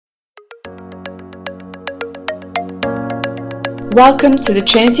Welcome to the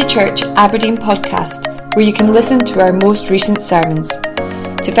Trinity Church Aberdeen podcast, where you can listen to our most recent sermons.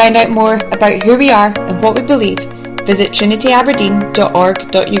 To find out more about who we are and what we believe, visit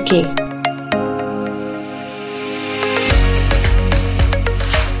trinityaberdeen.org.uk.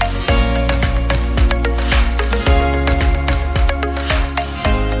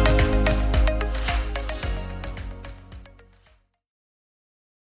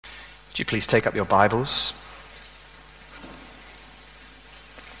 Would you please take up your Bibles?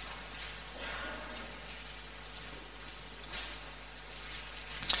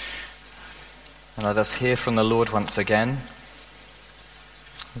 And let us hear from the Lord once again.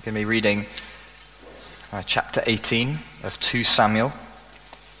 We're going to be reading chapter 18 of 2 Samuel.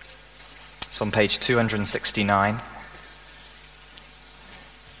 It's on page 269.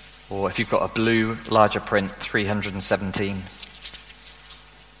 Or if you've got a blue, larger print, 317.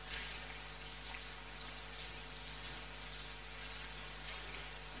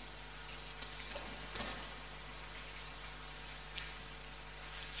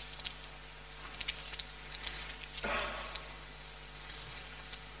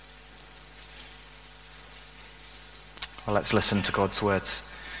 Well, let's listen to God's words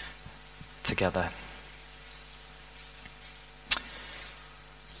together.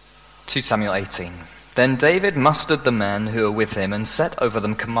 2 Samuel 18. Then David mustered the men who were with him and set over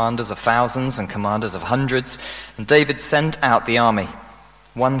them commanders of thousands and commanders of hundreds. And David sent out the army,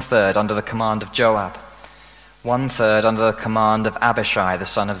 1/3 under the command of Joab, 1/3 under the command of Abishai the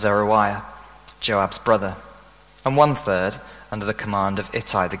son of Zeruiah, Joab's brother, and 1/3 under the command of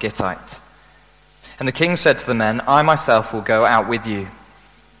Ittai the Gittite. And the king said to the men, I myself will go out with you.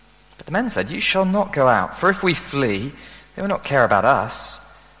 But the men said, You shall not go out, for if we flee, they will not care about us.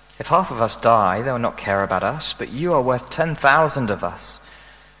 If half of us die, they will not care about us, but you are worth 10,000 of us.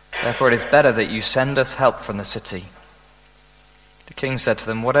 Therefore it is better that you send us help from the city. The king said to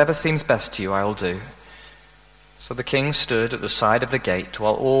them, Whatever seems best to you, I will do. So the king stood at the side of the gate,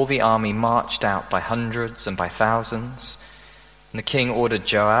 while all the army marched out by hundreds and by thousands. And the king ordered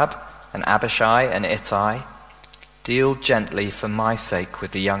Joab, and Abishai and Ittai, Deal gently for my sake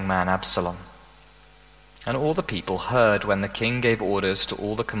with the young man Absalom. And all the people heard when the king gave orders to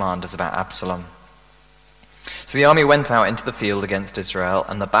all the commanders about Absalom. So the army went out into the field against Israel,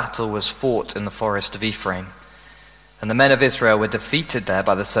 and the battle was fought in the forest of Ephraim. And the men of Israel were defeated there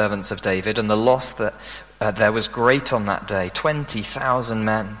by the servants of David, and the loss that there was great on that day, 20,000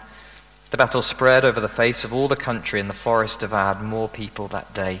 men. The battle spread over the face of all the country, and the forest devoured more people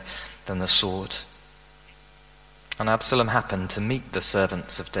that day than the sword. And Absalom happened to meet the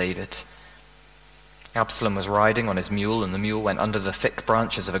servants of David. Absalom was riding on his mule, and the mule went under the thick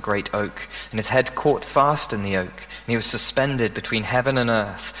branches of a great oak, and his head caught fast in the oak, and he was suspended between heaven and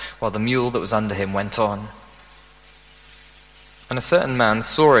earth, while the mule that was under him went on. And a certain man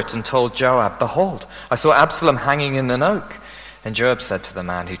saw it and told Joab, Behold, I saw Absalom hanging in an oak. And Joab said to the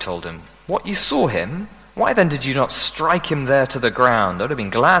man who told him, What, you saw him? Why then did you not strike him there to the ground? I would have been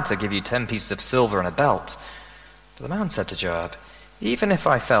glad to give you 10 pieces of silver and a belt. But the man said to Joab, Even if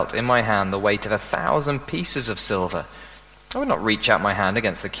I felt in my hand the weight of 1,000 pieces of silver, I would not reach out my hand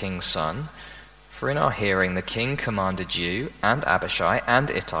against the king's son. For in our hearing the king commanded you and Abishai and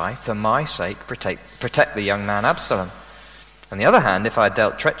Ittai, for my sake, protect the young man Absalom. On the other hand, if I had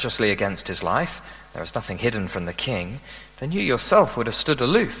dealt treacherously against his life, there was nothing hidden from the king, then you yourself would have stood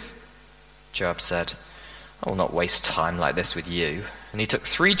aloof. Joab said, I will not waste time like this with you. And he took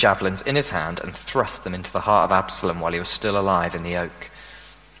 3 javelins in his hand and thrust them into the heart of Absalom while he was still alive in the oak.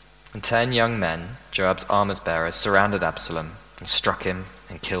 And 10 young men, Joab's armor-bearers, surrounded Absalom and struck him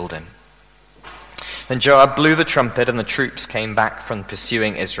and killed him. Then Joab blew the trumpet, and the troops came back from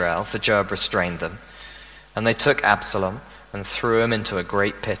pursuing Israel, for Joab restrained them. And they took Absalom and threw him into a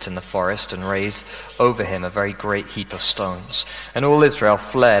great pit in the forest, and raised over him a very great heap of stones. And all Israel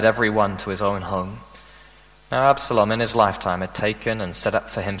fled, every one to his own home. Now Absalom in his lifetime had taken and set up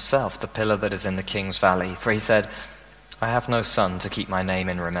for himself the pillar that is in the king's valley, for he said, I have no son to keep my name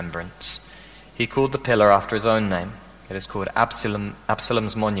in remembrance. He called the pillar after his own name. It is called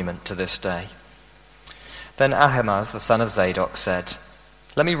Absalom's monument to this day. Then Ahimaaz the son of Zadok said,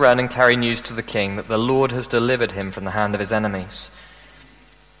 Let me run and carry news to the king that the Lord has delivered him from the hand of his enemies.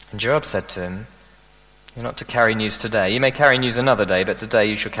 And Joab said to him, You're not to carry news today. You may carry news another day, but today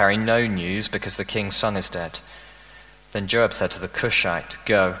you shall carry no news, because the king's son is dead. Then Joab said to the Cushite,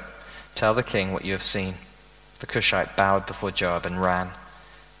 Go, tell the king what you have seen. The Cushite bowed before Joab and ran.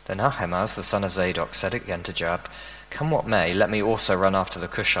 Then Ahimaaz the son of Zadok said again to Joab, Come what may, let me also run after the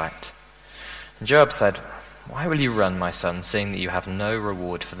Cushite. And Joab said, Why will you run, my son, seeing that you have no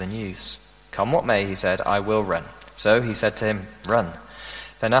reward for the news? Come what may, he said, I will run. So he said to him, "Run."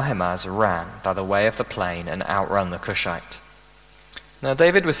 Then Ahimaaz ran by the way of the plain and outrun the Cushite. Now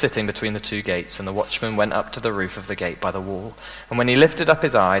David was sitting between the two gates, and the watchman went up to the roof of the gate by the wall. And when he lifted up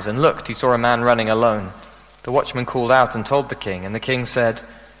his eyes and looked, he saw a man running alone. The watchman called out and told the king, and the king said,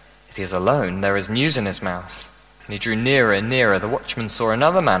 "If he is alone, there is news in his mouth." And he drew nearer and nearer. The watchman saw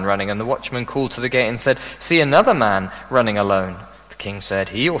another man running, and the watchman called to the gate and said, "See another man running alone." The king said,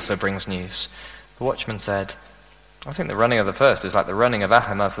 "He also brings news." The watchman said, "I think the running of the first is like the running of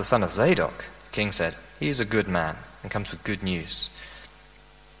Ahimaaz the son of Zadok." The king said, "He is a good man and comes with good news."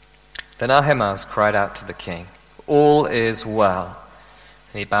 Then Ahimaaz cried out to the king, "All is well."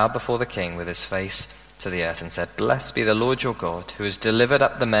 And he bowed before the king with his face to the earth and said, "Blessed be the Lord your God, who has delivered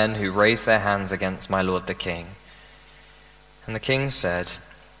up the men who raised their hands against my lord the king." And the king said,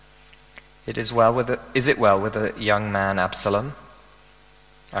 Is it well with the young man Absalom?"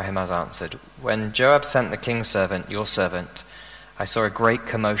 Ahimaaz answered, "When Joab sent the king's servant, your servant, I saw a great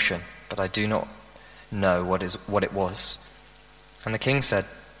commotion, but I do not know what it was." And the king said,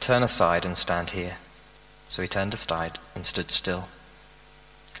 "Turn aside and stand here." So he turned aside and stood still.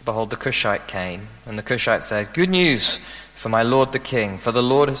 Behold, the Cushite came, and the Cushite said, "Good news for my lord the king, for the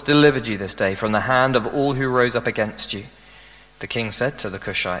Lord has delivered you this day from the hand of all who rose up against you." The king said to the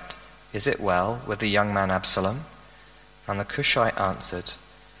Cushite, "Is it well with the young man Absalom?" And the Cushite answered,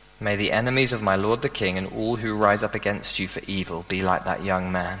 "May the enemies of my lord the king and all who rise up against you for evil be like that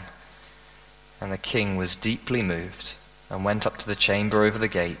young man." And the king was deeply moved and went up to the chamber over the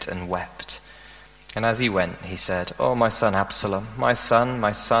gate and wept. And as he went, he said, "Oh, my son Absalom, my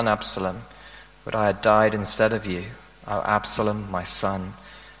son Absalom, would I had died instead of you. Oh, Absalom, my son,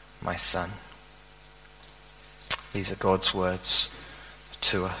 my son." These are God's words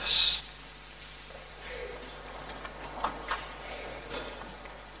to us.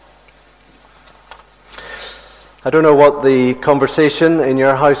 I don't know what the conversation in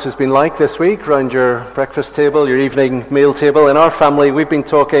your house has been like this week, around your breakfast table, your evening meal table. In our family, we've been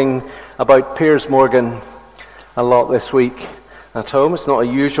talking about Piers Morgan a lot this week at home. It's not a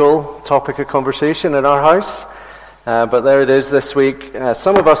usual topic of conversation in our house, but there it is this week.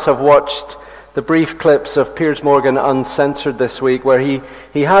 Some of us have watched the brief clips of Piers Morgan Uncensored this week, where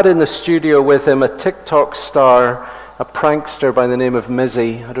he had in the studio with him a TikTok star, a prankster by the name of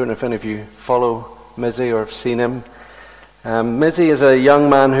Mizzy. I don't know if any of you follow Mizzy or have seen him. Mizzy is a young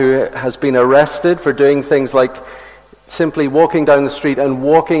man who has been arrested for doing things like simply walking down the street and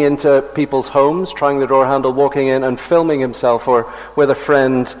walking into people's homes, trying the door handle, walking in and filming himself, or with a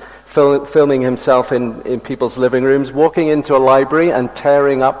friend filming himself in people's living rooms, walking into a library and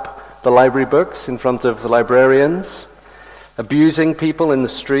tearing up the library books in front of the librarians, abusing people in the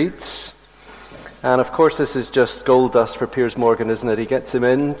streets. And of course this is just gold dust for Piers Morgan, isn't it? He gets him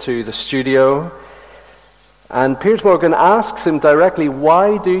into the studio, and Piers Morgan asks him directly,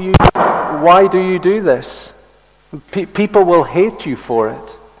 why do you do this? People will hate you for it.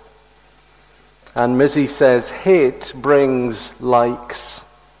 And Mizzy says, hate brings likes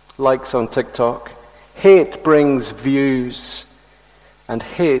on TikTok. Hate brings views. And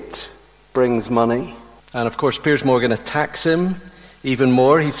hate brings money. And of course, Piers Morgan attacks him even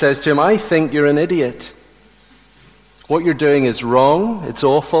more. He says to him, "I think you're an idiot. What you're doing is wrong, it's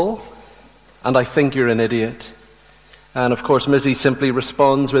awful, and I think you're an idiot." And of course, Mizzy simply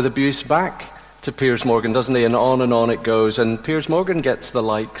responds with abuse back to Piers Morgan, doesn't he? And on it goes. And Piers Morgan gets the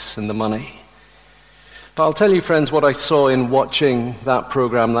likes and the money. But I'll tell you, friends, what I saw in watching that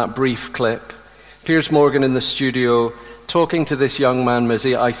program, that brief clip. Piers Morgan in the studio talking to this young man,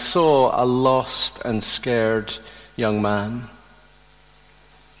 Mizzy. I saw a lost and scared young man.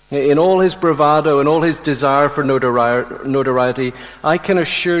 In all his bravado and all his desire for notoriety, I can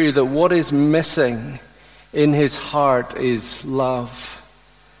assure you that what is missing in his heart is love.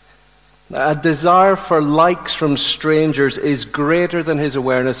 A desire for likes from strangers is greater than his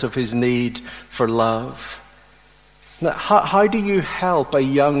awareness of his need for love. Now, how do you help a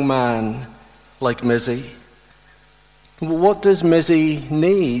young man like Mizzy? What does Mizzy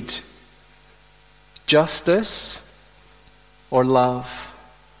need? Justice or love?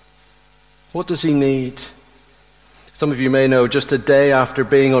 What does he need? Some of you may know, just a day after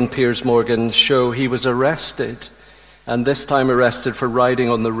being on Piers Morgan's show, he was arrested, and this time arrested for riding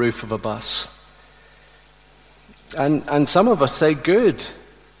on the roof of a bus. And some of us say, good.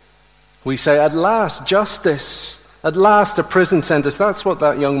 We say, at last, justice. At last, a prison sentence. That's what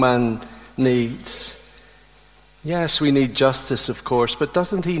that young man needs. Yes, we need justice, of course, but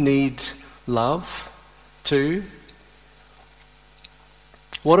doesn't he need love too?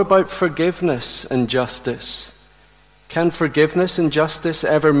 What about forgiveness and justice? Can forgiveness and justice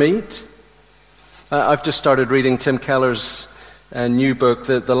ever meet? I've just started reading Tim Keller's new book,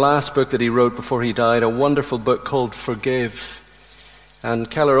 the last book that he wrote before he died, a wonderful book called Forgive. And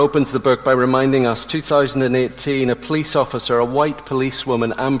Keller opens the book by reminding us, 2018, a police officer, a white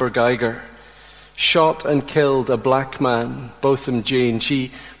policewoman, Amber Geiger, shot and killed a black man, Botham Jean.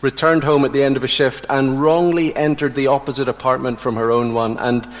 She returned home at the end of a shift and wrongly entered the opposite apartment from her own one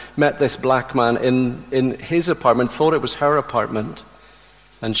and met this black man in his apartment, thought it was her apartment,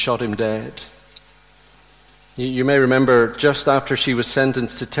 and shot him dead. You may remember just after she was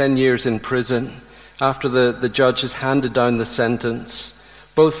sentenced to 10 years in prison, after the judge has handed down the sentence,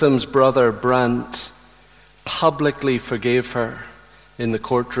 Botham's brother, Brant, publicly forgave her in the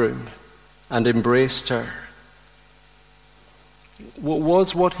courtroom and embraced her.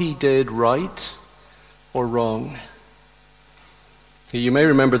 Was what he did right or wrong? You may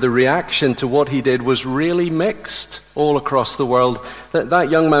remember the reaction to what he did was really mixed all across the world. That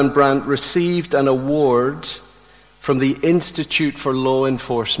young man, Brant, received an award from the Institute for Law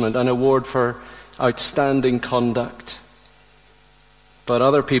Enforcement, an award for outstanding conduct. But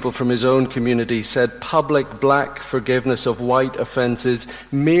other people from his own community said public black forgiveness of white offenses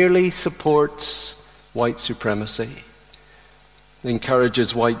merely supports white supremacy,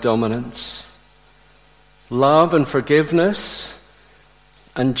 encourages white dominance. Love and forgiveness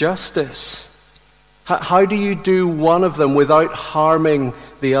and justice. How do you do one of them without harming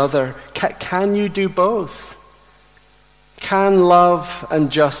the other? Can you do both? Can love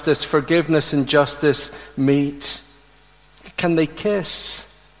and justice, forgiveness and justice meet? Can they kiss?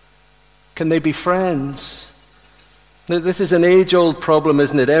 Can they be friends? This is an age-old problem,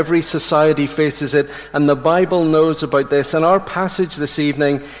 isn't it? Every society faces it, and the Bible knows about this. And our passage this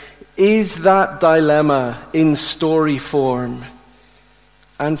evening is that dilemma in story form.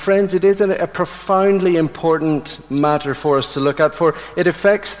 And friends, it is a profoundly important matter for us to look at, for it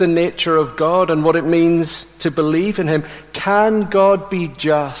affects the nature of God and what it means to believe in Him. Can God be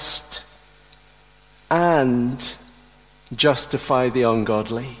just and justify the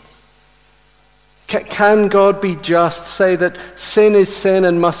ungodly? Can God be just, say that sin is sin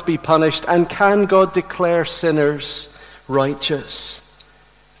and must be punished, and can God declare sinners righteous?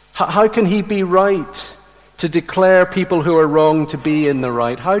 How can He be right to declare people who are wrong to be in the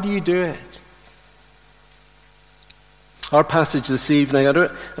right? How do you do it? Our passage this evening, I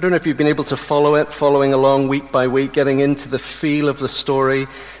don't know if you've been able to follow it, following along week by week, getting into the feel of the story.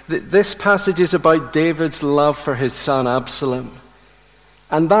 This passage is about David's love for his son Absalom.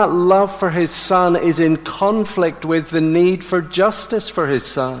 And that love for his son is in conflict with the need for justice for his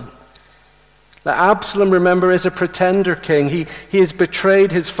son. Now, Absalom, remember, is a pretender king. He has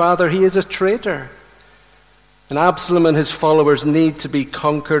betrayed his father. He is a traitor. And Absalom and his followers need to be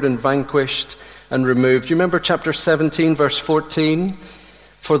conquered and vanquished and removed. You remember chapter 17, verse 14?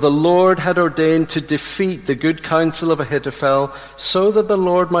 For the Lord had ordained to defeat the good counsel of Ahithophel, so that the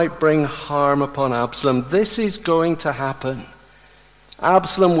Lord might bring harm upon Absalom. This is going to happen.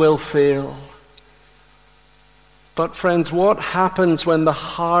 Absalom will fail. But friends, what happens when the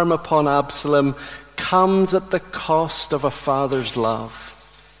harm upon Absalom comes at the cost of a father's love?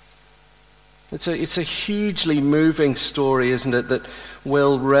 It's a hugely moving story, isn't it, that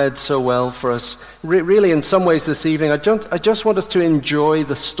Will read so well for us. Really, in some ways this evening, I just want us to enjoy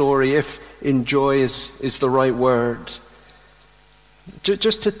the story, if enjoy is the right word.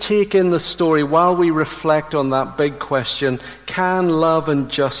 Just to take in the story while we reflect on that big question, can love and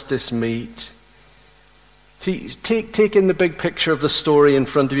justice meet? See, take in the big picture of the story in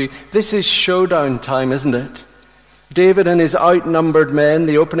front of you. This is showdown time, isn't it? David and his outnumbered men,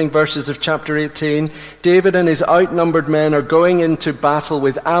 the opening verses of chapter 18, David and his outnumbered men are going into battle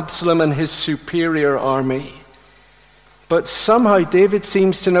with Absalom and his superior army. But somehow David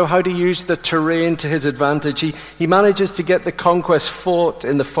seems to know how to use the terrain to his advantage. He manages to get the conquest fought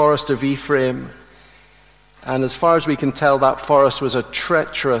in the forest of Ephraim. And as far as we can tell, that forest was a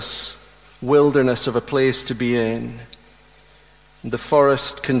treacherous wilderness of a place to be in. The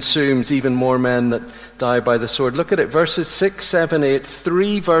forest consumes even more men that die by the sword. Look at it, verses 6, 7, 8,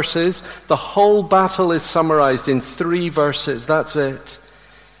 3 verses. The whole battle is summarized in 3 verses. That's it.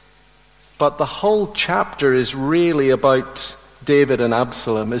 But the whole chapter is really about David and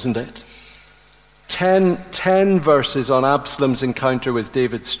Absalom, isn't it? 10 verses on Absalom's encounter with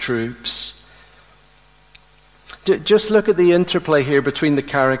David's troops. Just look at the interplay here between the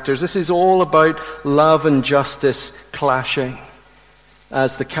characters. This is all about love and justice clashing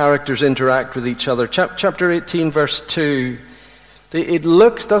as the characters interact with each other. Chapter 18, verse 2. It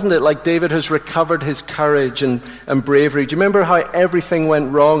looks, doesn't it, like David has recovered his courage and bravery. Do you remember how everything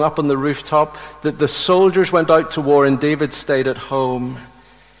went wrong up on the rooftop? That the soldiers went out to war and David stayed at home.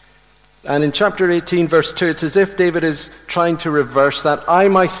 And in chapter 18, verse 2, it's as if David is trying to reverse that. I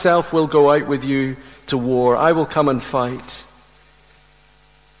myself will go out with you to war. I will come and fight.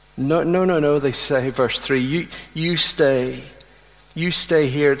 No, they say, verse 3, you stay. You stay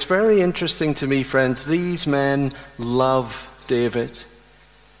here. It's very interesting to me, friends. These men love David.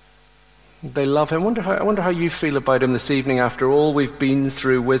 They love him. I wonder how you feel about him this evening after all we've been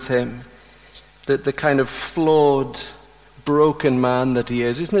through with him. The kind of flawed, broken man that he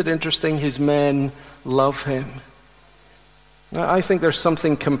is. Isn't it interesting? His men love him. I think there's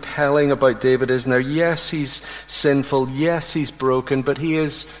something compelling about David, isn't there? Yes, he's sinful. Yes, he's broken, but he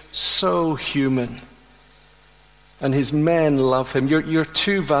is so human. And his men love him. You're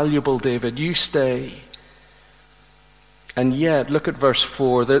too valuable, David. You stay. And yet, look at verse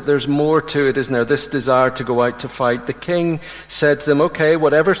 4. There's more to it, isn't there? This desire to go out to fight. The king said to them, okay,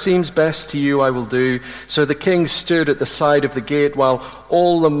 whatever seems best to you, I will do. So the king stood at the side of the gate while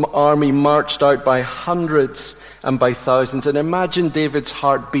all the army marched out by hundreds and by thousands. And imagine David's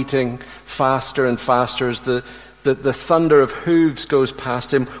heart beating faster and faster as the thunder of hooves goes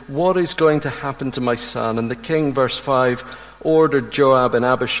past him. What is going to happen to my son? And the king, verse 5, ordered Joab and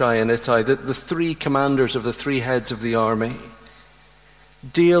Abishai and Ittai, the three commanders of the three heads of the army,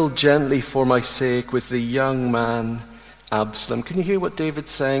 deal gently for my sake with the young man Absalom. Can you hear what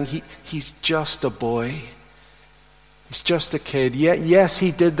David's saying? He's just a boy. He's just a kid. Yes,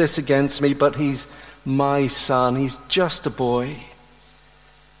 he did this against me, but he's my son. He's just a boy.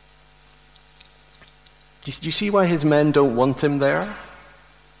 Do you see why his men don't want him there?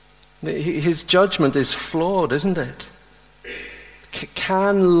 His judgment is flawed, isn't it?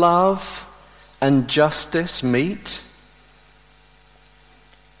 Can love and justice meet?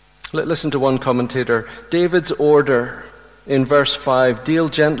 Listen to one commentator. David's order in verse 5, deal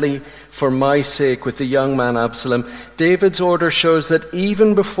gently for my sake with the young man Absalom. David's order shows that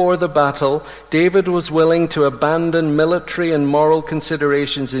even before the battle, David was willing to abandon military and moral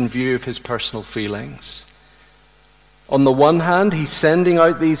considerations in view of his personal feelings. On the one hand, he's sending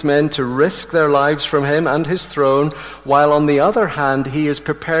out these men to risk their lives from him and his throne, while on the other hand, he is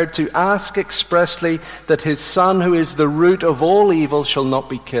prepared to ask expressly that his son, who is the root of all evil, shall not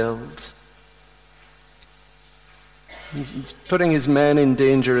be killed. He's putting his men in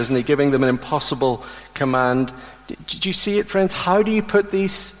danger, isn't he? Giving them an impossible command. Did you see it, friends? How do you put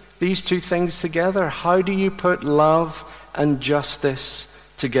these two things together? How do you put love and justice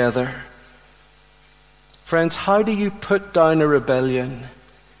together? Friends, how do you put down a rebellion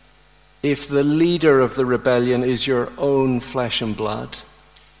if the leader of the rebellion is your own flesh and blood,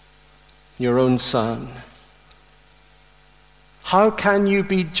 your own son? How can you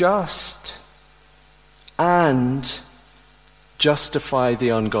be just and justify the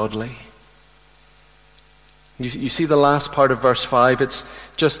ungodly? You see the last part of verse 5, it's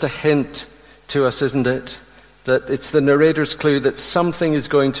just a hint to us, isn't it? That it's the narrator's clue that something is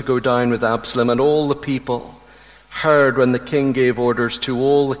going to go down with Absalom. And all the people heard when the king gave orders to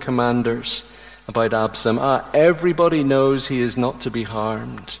all the commanders about Absalom. Everybody knows he is not to be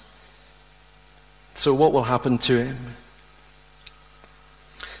harmed. So what will happen to him?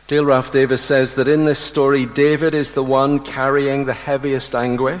 Dale Ralph Davis says that in this story, David is the one carrying the heaviest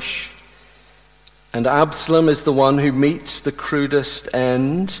anguish, and Absalom is the one who meets the crudest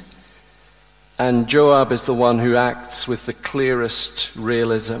end, and Joab is the one who acts with the clearest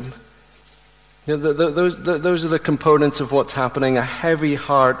realism. Those are the components of what's happening: a heavy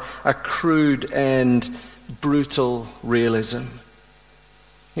heart, a crude end, brutal realism.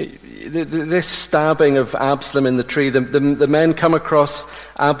 This stabbing of Absalom in the tree, the men come across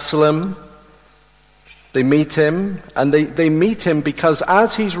Absalom, they meet him, and they meet him because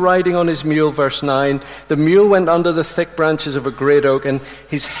as he's riding on his mule, verse 9, the mule went under the thick branches of a great oak, and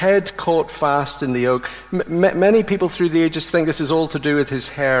his head caught fast in the oak. Many people through the ages think this is all to do with his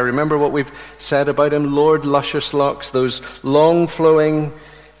hair. Remember what we've said about him? Lord Luscious Locks, those long flowing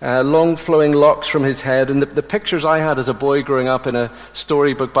locks from his head. And the pictures I had as a boy growing up in a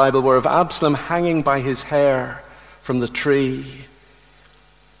storybook Bible were of Absalom hanging by his hair from the tree.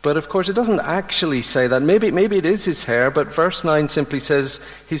 But of course it doesn't actually say that. Maybe it is his hair, but verse 9 simply says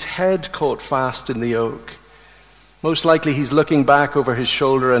his head caught fast in the oak. Most likely he's looking back over his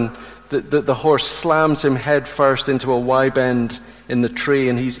shoulder, and the horse slams him head first into a Y-bend in the tree,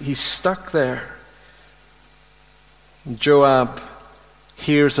 and he's stuck there. Joab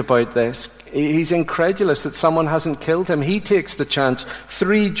hears about this. He's incredulous that someone hasn't killed him. He takes the chance.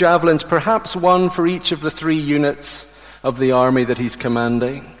 3 javelins, perhaps one for each of the 3 units of the army that he's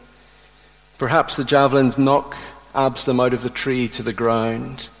commanding. Perhaps the javelins knock Absalom out of the tree to the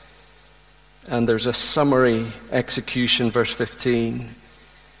ground. And there's a summary execution, verse 15.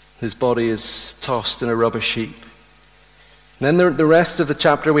 His body is tossed in a rubbish heap. And then the rest of the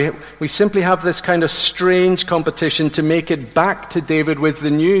chapter, we simply have this kind of strange competition to make it back to David with the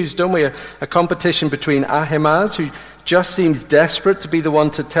news, don't we? A competition between Ahimaaz, who just seems desperate to be the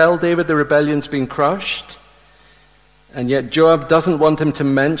one to tell David the rebellion's been crushed. And yet Joab doesn't want him to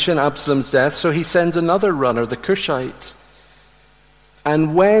mention Absalom's death, so he sends another runner, the Cushite.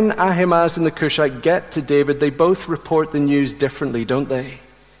 And when Ahimaaz and the Cushite get to David, they both report the news differently, don't they?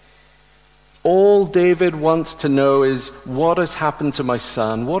 All David wants to know is, what has happened to my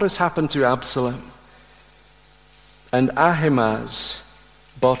son? What has happened to Absalom? And Ahimaaz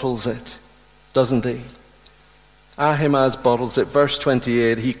bottles it, doesn't he? Ahimaaz bottles it. Verse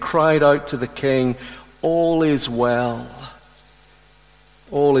 28, he cried out to the king, all is well.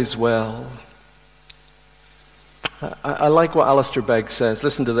 All is well. I like what Alistair Begg says.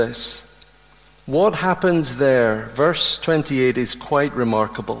 Listen to this. What happens there, verse 28, is quite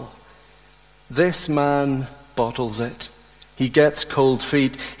remarkable. This man bottles it. He gets cold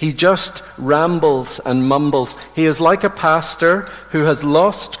feet. He just rambles and mumbles. He is like a pastor who has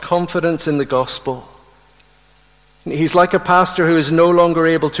lost confidence in the gospel. He's like a pastor who is no longer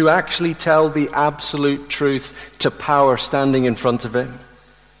able to actually tell the absolute truth to power standing in front of him.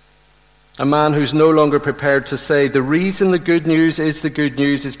 A man who's no longer prepared to say, the reason the good news is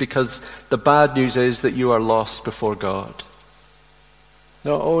because the bad news is that you are lost before God.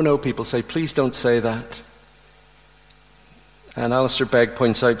 No, people say, please don't say that. And Alistair Begg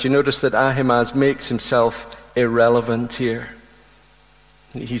points out, you notice that Ahimaaz makes himself irrelevant here.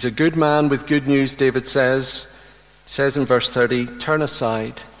 He's a good man with good news, David says in verse 30, turn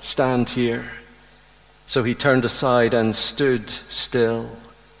aside, stand here. So he turned aside and stood still.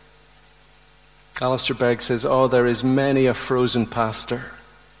 Alistair Begg says, there is many a frozen pastor.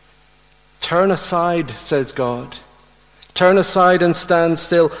 Turn aside, says God. Turn aside and stand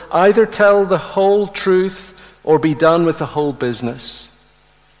still. Either tell the whole truth or be done with the whole business.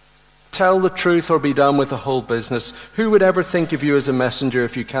 Tell the truth or be done with the whole business. Who would ever think of you as a messenger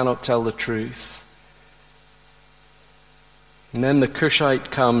if you cannot tell the truth? And then the Cushite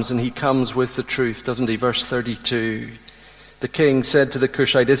comes, and he comes with the truth, doesn't he? Verse 32. The king said to the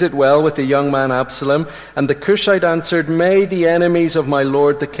Cushite, is it well with the young man Absalom? And the Cushite answered, may the enemies of my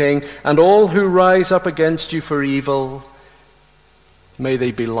lord the king and all who rise up against you for evil, may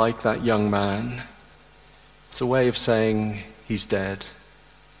they be like that young man. It's a way of saying he's dead.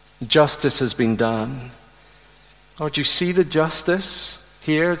 Justice has been done. Do you see the justice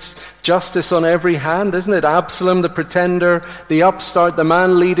here? It's justice on every hand, isn't it? Absalom, the pretender, the upstart, the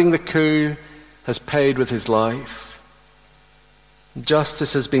man leading the coup, has paid with his life.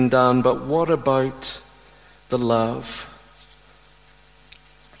 Justice has been done, but what about the love?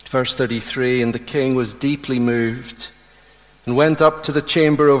 Verse 33, and the king was deeply moved and went up to the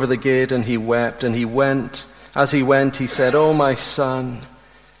chamber over the gate, and he wept. And as he went, he said, oh, my son,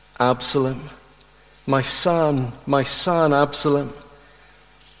 Absalom, my son, Absalom.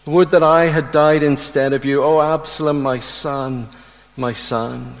 Would that I had died instead of you. Oh, Absalom, my son, my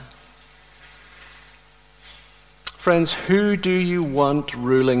son. Friends, who do you want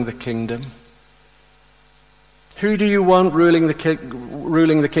ruling the kingdom? Who do you want ruling the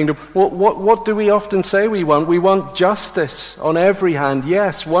kingdom? What do we often say we want? We want justice on every hand.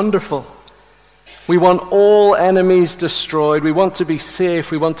 Yes, wonderful. We want all enemies destroyed. We want to be safe.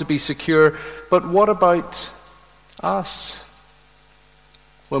 We want to be secure. But what about us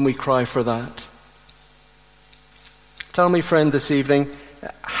when we cry for that? Tell me, friend, this evening,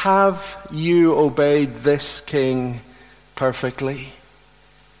 have you obeyed this king perfectly?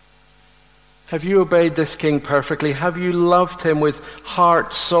 Have you obeyed this king perfectly? Have you loved him with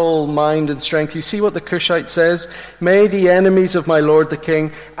heart, soul, mind, and strength? You see what the Cushite says? May the enemies of my lord the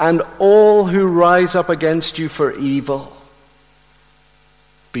king and all who rise up against you for evil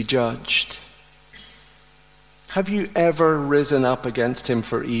be judged. Have you ever risen up against him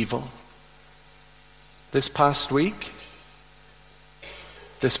for evil? This past week?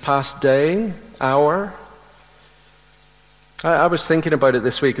 This past day? Hour? I was thinking about it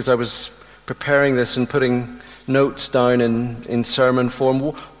this week as I was preparing this and putting notes down in sermon form.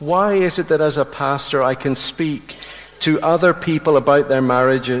 Why is it that as a pastor I can speak to other people about their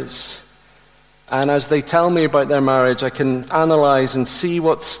marriages, and as they tell me about their marriage, I can analyze and see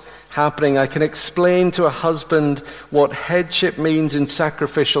what's happening. I can explain to a husband what headship means in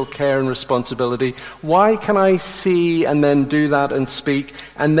sacrificial care and responsibility. Why can I see and then do that and speak,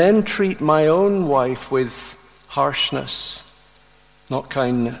 and then treat my own wife with harshness, not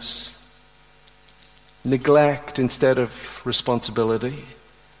kindness? Neglect instead of responsibility.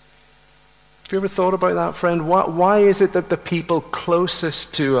 Have you ever thought about that, friend? Why is it that the people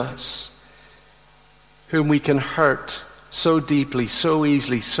closest to us, whom we can hurt so deeply, so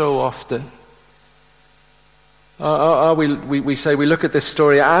easily, so often, we say, we look at this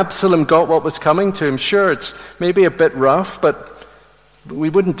story, Absalom got what was coming to him. Sure, it's maybe a bit rough, but we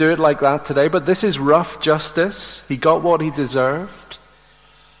wouldn't do it like that today. But this is rough justice. He got what he deserved.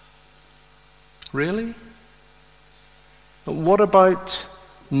 Really? But what about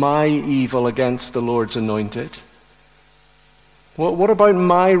my evil against the Lord's anointed? What about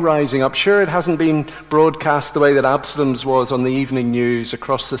my rising up? Sure, it hasn't been broadcast the way that Absalom's was on the evening news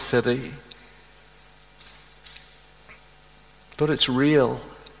across the city. But it's real.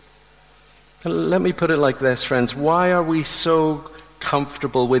 Let me put it like this, friends. Why are we so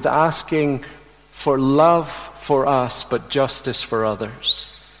comfortable with asking for love for us, but justice for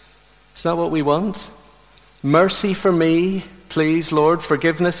others? Is that what we want? Mercy for me, please, Lord.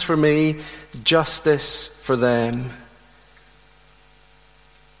 Forgiveness for me, justice for them.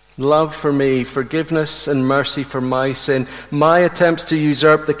 Love for me, forgiveness and mercy for my sin, my attempts to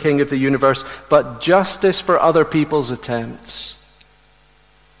usurp the King of the universe, but justice for other people's attempts.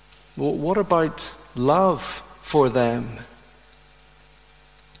 What about love for them?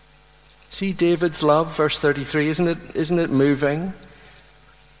 See David's love, verse 33, isn't it moving?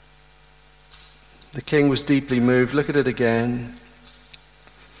 The king was deeply moved. Look at it again.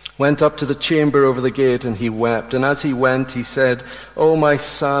 Went up to the chamber over the gate, and he wept. And as he went, he said, "Oh, my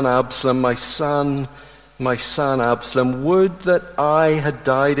son Absalom, my son Absalom, would that I had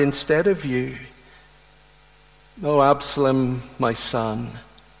died instead of you. Oh, Absalom, my son,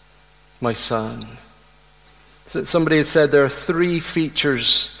 my son." Somebody has said there are three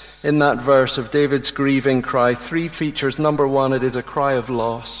features in that verse of David's grieving cry. Three features. Number one, it is a cry of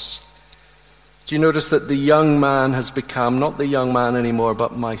loss. Do you notice that the young man has become not the young man anymore,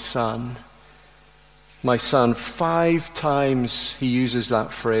 but my son? My son. 5 times he uses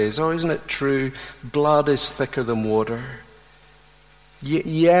that phrase. Oh, isn't it true? Blood is thicker than water.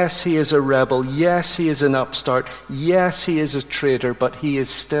 Yes, he is a rebel. Yes, he is an upstart. Yes, he is a traitor, but he is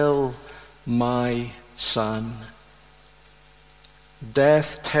still my son.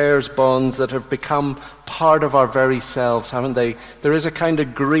 Death tears bonds that have become part of our very selves, haven't they? There is a kind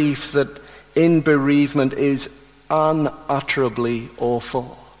of grief that in bereavement is unutterably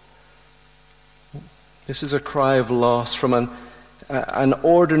awful. This is a cry of loss from an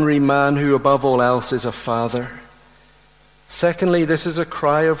ordinary man who above all else is a father. Secondly, this is a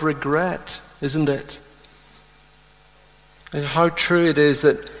cry of regret, isn't it? And how true it is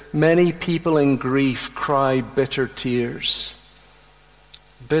that many people in grief cry bitter tears.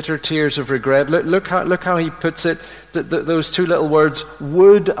 Bitter tears of regret. Look how he puts it, those 2 little words,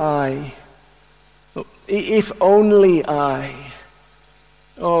 would I. If only I.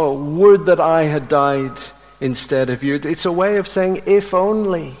 Oh, would that I had died instead of you. It's a way of saying, if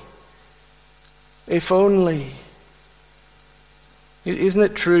only. If only. Isn't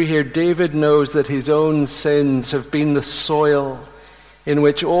it true here? David knows that his own sins have been the soil in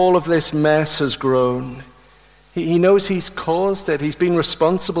which all of this mess has grown. He knows he's caused it. He's been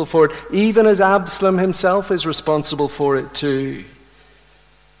responsible for it, even as Absalom himself is responsible for it too.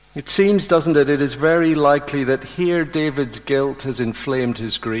 It seems, doesn't it? It is very likely that here David's guilt has inflamed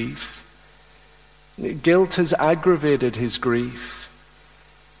his grief. Guilt has aggravated his grief.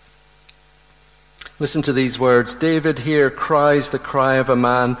 Listen to these words. David here cries the cry of a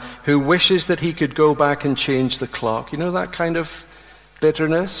man who wishes that he could go back and change the clock. You know that kind of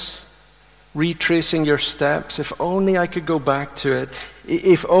bitterness? Retracing your steps. If only I could go back to it.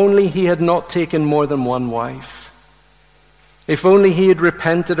 If only he had not taken more than one wife. If only he had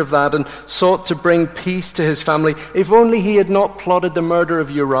repented of that and sought to bring peace to his family. If only he had not plotted the murder of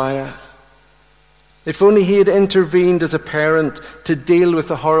Uriah. If only he had intervened as a parent to deal with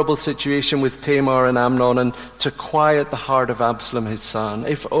the horrible situation with Tamar and Amnon and to quiet the heart of Absalom, his son.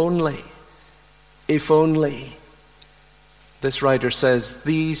 If only. If only. This writer says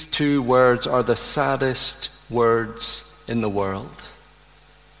these 2 words are the saddest words in the world.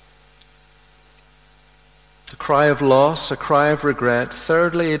 A cry of loss, a cry of regret.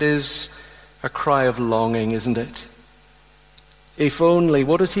 Thirdly, it is a cry of longing, isn't it? If only.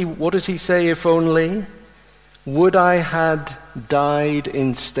 What does he say, if only? Would I had died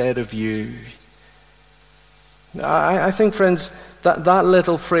instead of you. I think, friends, that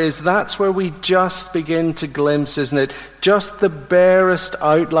little phrase, that's where we just begin to glimpse, isn't it? Just the barest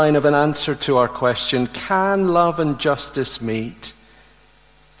outline of an answer to our question, can love and justice meet?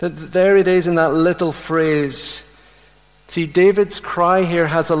 There it is in that little phrase. See, David's cry here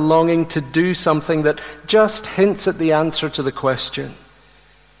has a longing to do something that just hints at the answer to the question.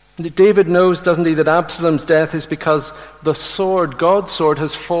 David knows, doesn't he, that Absalom's death is because the sword, God's sword,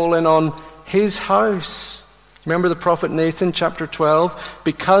 has fallen on his house. Remember the prophet Nathan, chapter 12?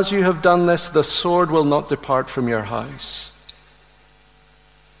 Because you have done this, the sword will not depart from your house.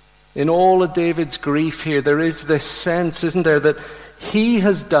 In all of David's grief here, there is this sense, isn't there, that he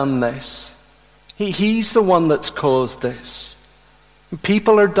has done this. He's the one that's caused this.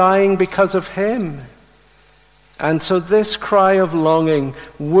 People are dying because of him. And so this cry of longing,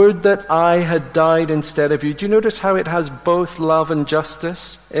 would that I had died instead of you. Do you notice how it has both love and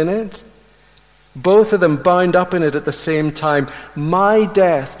justice in it? Both of them bound up in it at the same time. My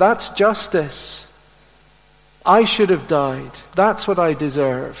death, that's justice. I should have died. That's what I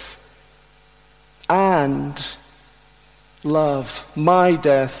deserve. And love, my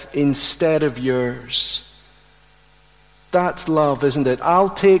death instead of yours. That's love, isn't it? I'll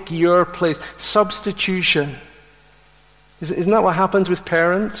take your place. Substitution. Isn't that what happens with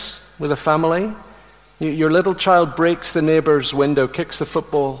parents, with a family? Your little child breaks the neighbor's window, kicks the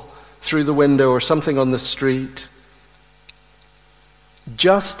football through the window or something on the street.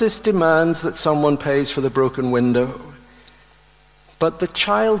 Justice demands that someone pays for the broken window. But the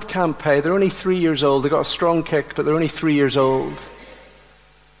child can't pay. They're only 3 years old. They got a strong kick, but they're only 3 years old.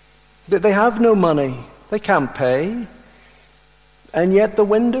 They have no money. They can't pay. And yet the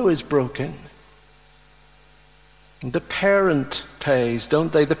window is broken. The parent pays,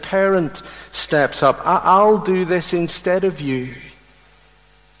 don't they? The parent steps up. I'll do this instead of you.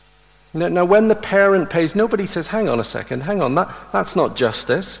 Now, when the parent pays, nobody says, hang on a second, hang on, that's not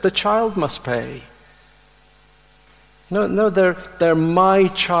justice. The child must pay. No, they're my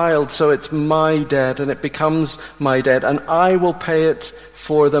child, so it's my debt, and it becomes my debt, and I will pay it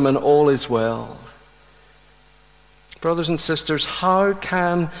for them, and all is well. Brothers and sisters, how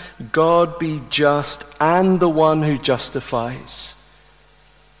can God be just and the one who justifies?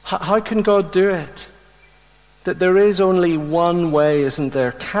 How can God do it? That there is only one way, isn't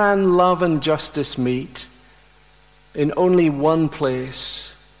there? Can love and justice meet in only one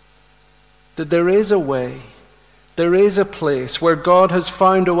place? That there is a way, there is a place where God has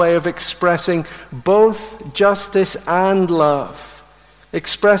found a way of expressing both justice and love,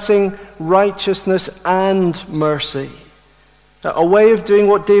 expressing righteousness and mercy, a way of doing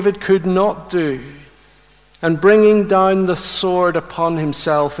what David could not do, and bringing down the sword upon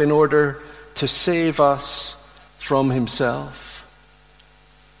himself in order to save us from himself.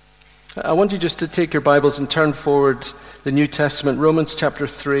 I want you just to take your Bibles and turn forward the New Testament, Romans chapter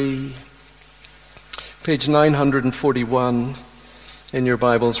 3, page 941 in your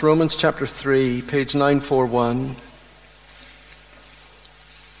Bibles. Romans chapter 3, page 941.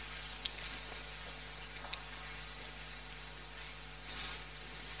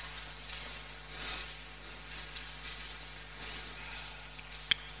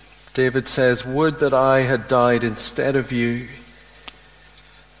 David says, would that I had died instead of you.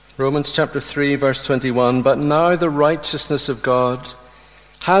 Romans chapter 3, verse 21, but now the righteousness of God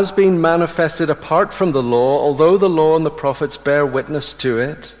has been manifested apart from the law, although the law and the prophets bear witness to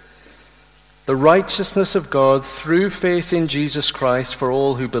it. The righteousness of God through faith in Jesus Christ for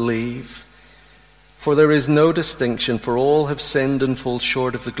all who believe. For there is no distinction, for all have sinned and fall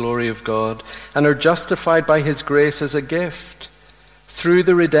short of the glory of God, and are justified by his grace as a gift, through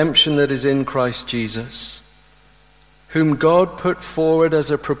the redemption that is in Christ Jesus, whom God put forward as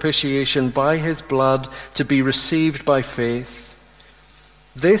a propitiation by his blood to be received by faith.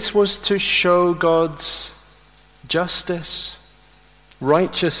 This was to show God's justice,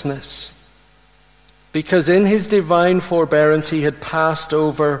 righteousness, because in his divine forbearance he had passed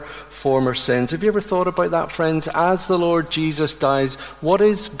over former sins. Have you ever thought about that, friends? As the Lord Jesus dies, what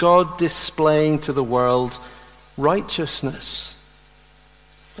is God displaying to the world? Righteousness.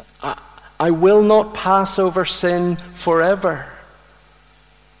 I will not pass over sin forever.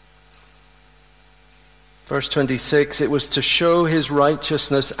 Verse 26, it was to show his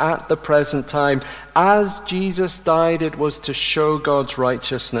righteousness at the present time. As Jesus died, it was to show God's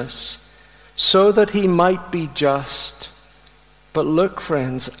righteousness, so that he might be just. But look,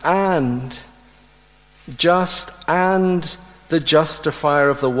 friends, and just and the justifier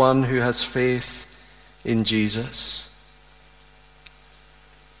of the one who has faith in Jesus.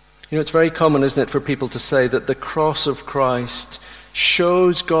 You know, it's very common, isn't it, for people to say that the cross of Christ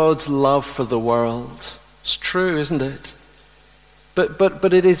shows God's love for the world. It's true, isn't it?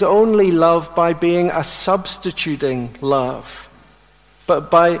 But it is only love by being a substituting love.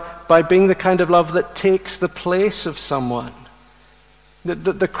 But by being the kind of love that takes the place of someone.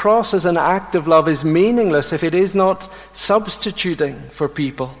 The cross as an act of love is meaningless if it is not substituting for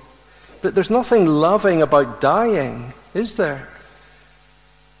people. There's nothing loving about dying, is there?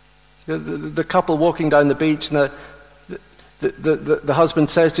 The couple walking down the beach, and the husband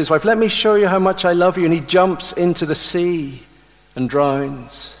says to his wife, "Let me show you how much I love you," and he jumps into the sea and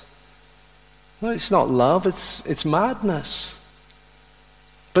drowns. No, it's not love, it's madness.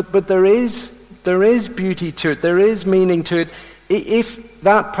 But there is beauty to it, there is meaning to it. If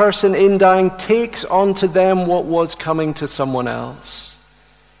that person in dying takes onto them what was coming to someone else,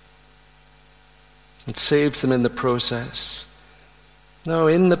 it saves them in the process. No,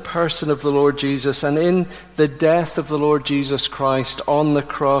 in the person of the Lord Jesus and in the death of the Lord Jesus Christ on the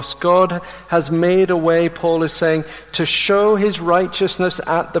cross, God has made a way, Paul is saying, to show his righteousness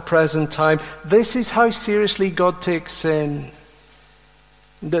at the present time. This is how seriously God takes sin.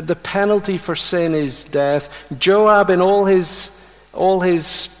 The penalty for sin is death. Joab, in all his,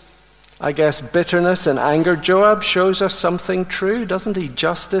 I guess, bitterness and anger, Joab shows us something true, doesn't he?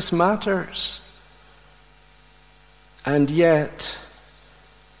 Justice matters. And yet,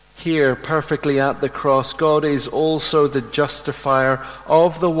 here, perfectly at the cross, God is also the justifier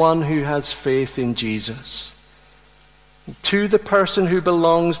of the one who has faith in Jesus. To the person who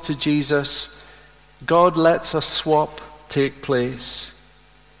belongs to Jesus, God lets a swap take place.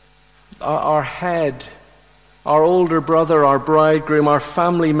 Our head, our older brother, our bridegroom, our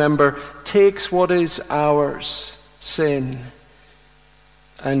family member, takes what is ours, sin,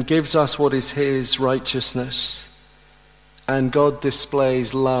 and gives us what is his, righteousness. And God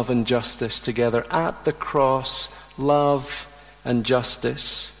displays love and justice together. At the cross, love and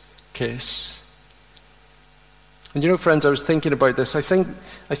justice kiss. And you know, friends, I was thinking about this. I think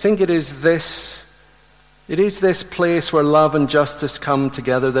it is this place where love and justice come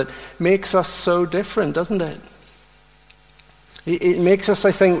together that makes us so different, doesn't it? It makes us,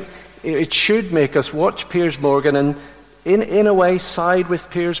 I think, it should make us watch Piers Morgan and in a way side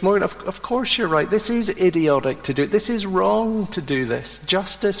with Piers Morgan. Of course you're right. This is idiotic to do. This is wrong to do this.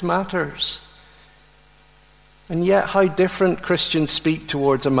 Justice matters. And yet how different Christians speak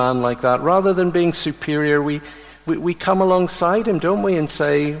towards a man like that. Rather than being superior, we come alongside him, don't we, and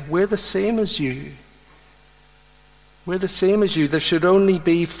say, we're the same as you. We're the same as you. There should only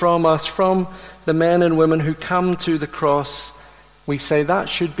be from us, from the men and women who come to the cross, we say, that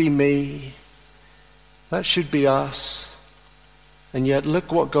should be me. That should be us. And yet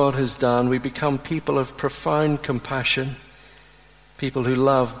look what God has done. We become people of profound compassion, people who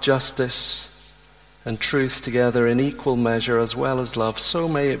love justice and truth together in equal measure as well as love. So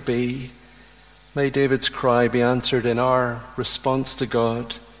may it be. May David's cry be answered in our response to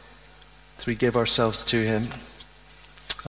God as we give ourselves to him.